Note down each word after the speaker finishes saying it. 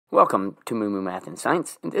Welcome to MooMooMath and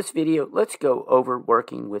Science. In this video, let's go over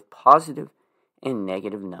working with positive and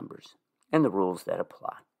negative numbers and the rules that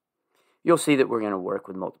apply. You'll see that we're going to work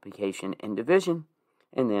with multiplication and division,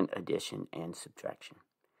 and then addition and subtraction.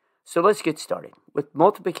 So let's get started. With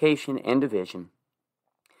multiplication and division,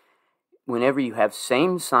 whenever you have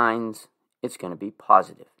same signs, it's going to be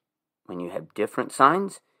positive. When you have different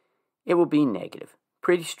signs, it will be negative.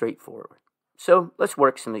 Pretty straightforward. So let's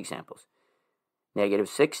work some examples. Negative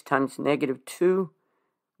 6 times negative 2,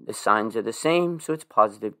 the signs are the same, so it's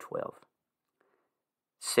positive 12.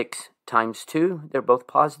 6 times 2, they're both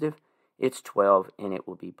positive, it's 12, and it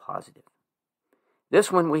will be positive.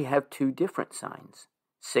 This one we have two different signs.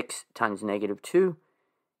 6 times negative 2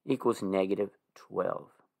 equals negative 12.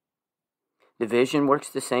 Division works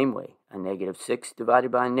the same way. A negative 6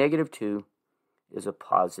 divided by a negative 2 is a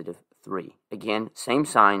positive 3. Again, same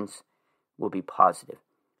signs will be positive.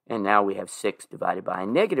 And now we have 6 divided by a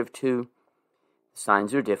negative 2. The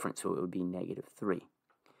signs are different, so it would be negative 3.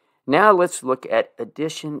 Now let's look at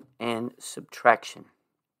addition and subtraction.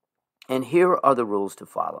 And here are the rules to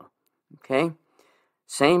follow. Okay?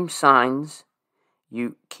 Same signs,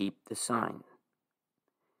 you keep the sign.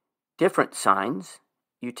 Different signs,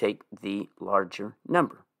 you take the larger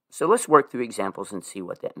number. So let's work through examples and see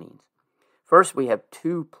what that means. First, we have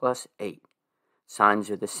 2 plus 8. Signs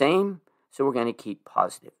are the same, so we're going to keep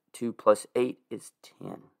positive. 2 plus 8 is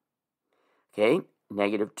 10. Okay,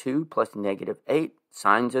 negative 2 plus negative 8,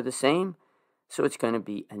 signs are the same, so it's going to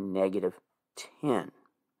be a negative 10.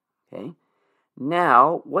 Okay,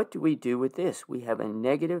 now what do we do with this? We have a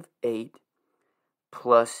negative 8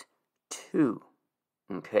 plus 2.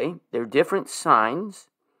 Okay, they're different signs.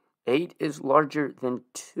 8 is larger than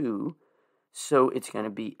 2, so it's going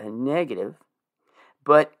to be a negative.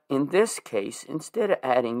 But in this case, instead of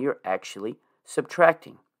adding, you're actually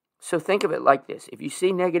subtracting. So think of it like this. If you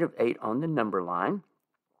see negative 8 on the number line,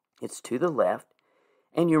 it's to the left,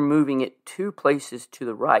 and you're moving it 2 places to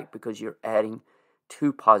the right because you're adding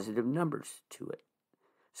 2 positive numbers to it.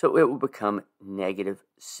 So it will become negative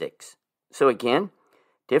 6. So again,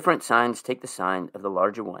 different signs take the sign of the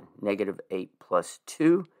larger one. Negative 8 plus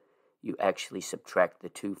 2, you actually subtract the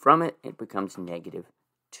 2 from it. It becomes negative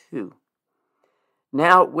 2.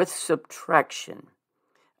 Now with subtraction,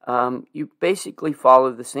 you basically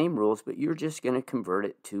follow the same rules, but you're just going to convert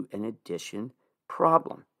it to an addition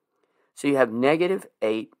problem. So you have negative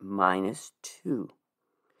 8 minus 2.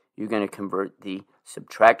 You're going to convert the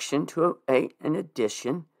subtraction to an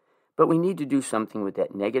addition, but we need to do something with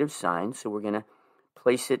that negative sign, so we're going to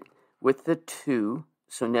place it with the 2.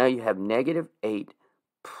 So now you have negative 8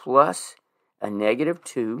 plus a negative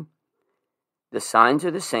 2. The signs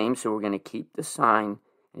are the same, so we're going to keep the sign,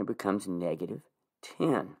 and it becomes negative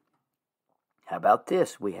 10. How about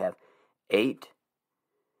this? We have 8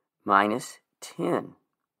 minus 10.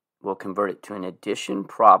 We'll convert it to an addition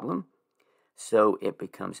problem, so it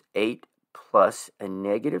becomes 8 plus a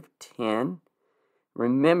negative 10.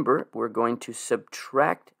 Remember, we're going to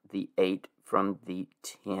subtract the 8 from the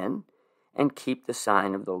 10 and keep the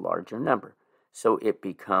sign of the larger number. So it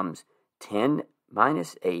becomes 10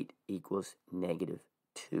 minus 8 equals negative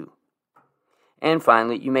 2. And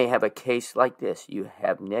finally, you may have a case like this. You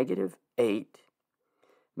have negative 8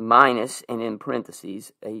 minus, and in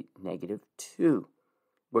parentheses, a negative 2.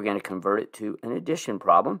 We're going to convert it to an addition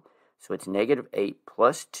problem. So it's negative 8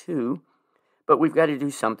 plus 2, but we've got to do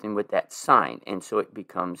something with that sign. And so it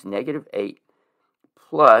becomes negative 8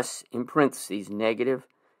 plus, in parentheses, a negative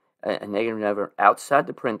number outside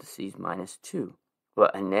the parentheses minus 2. Well,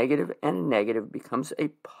 a negative and a negative becomes a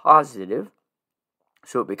positive.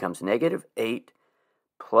 So it becomes negative 8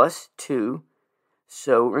 plus 2.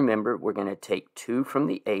 So remember, we're going to take 2 from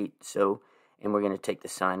the 8. And we're going to take the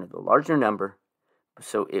sign of the larger number.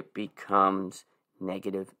 So it becomes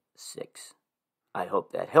negative 6. I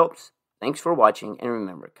hope that helps. Thanks for watching. And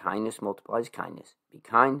remember, kindness multiplies kindness. Be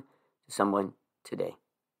kind to someone today.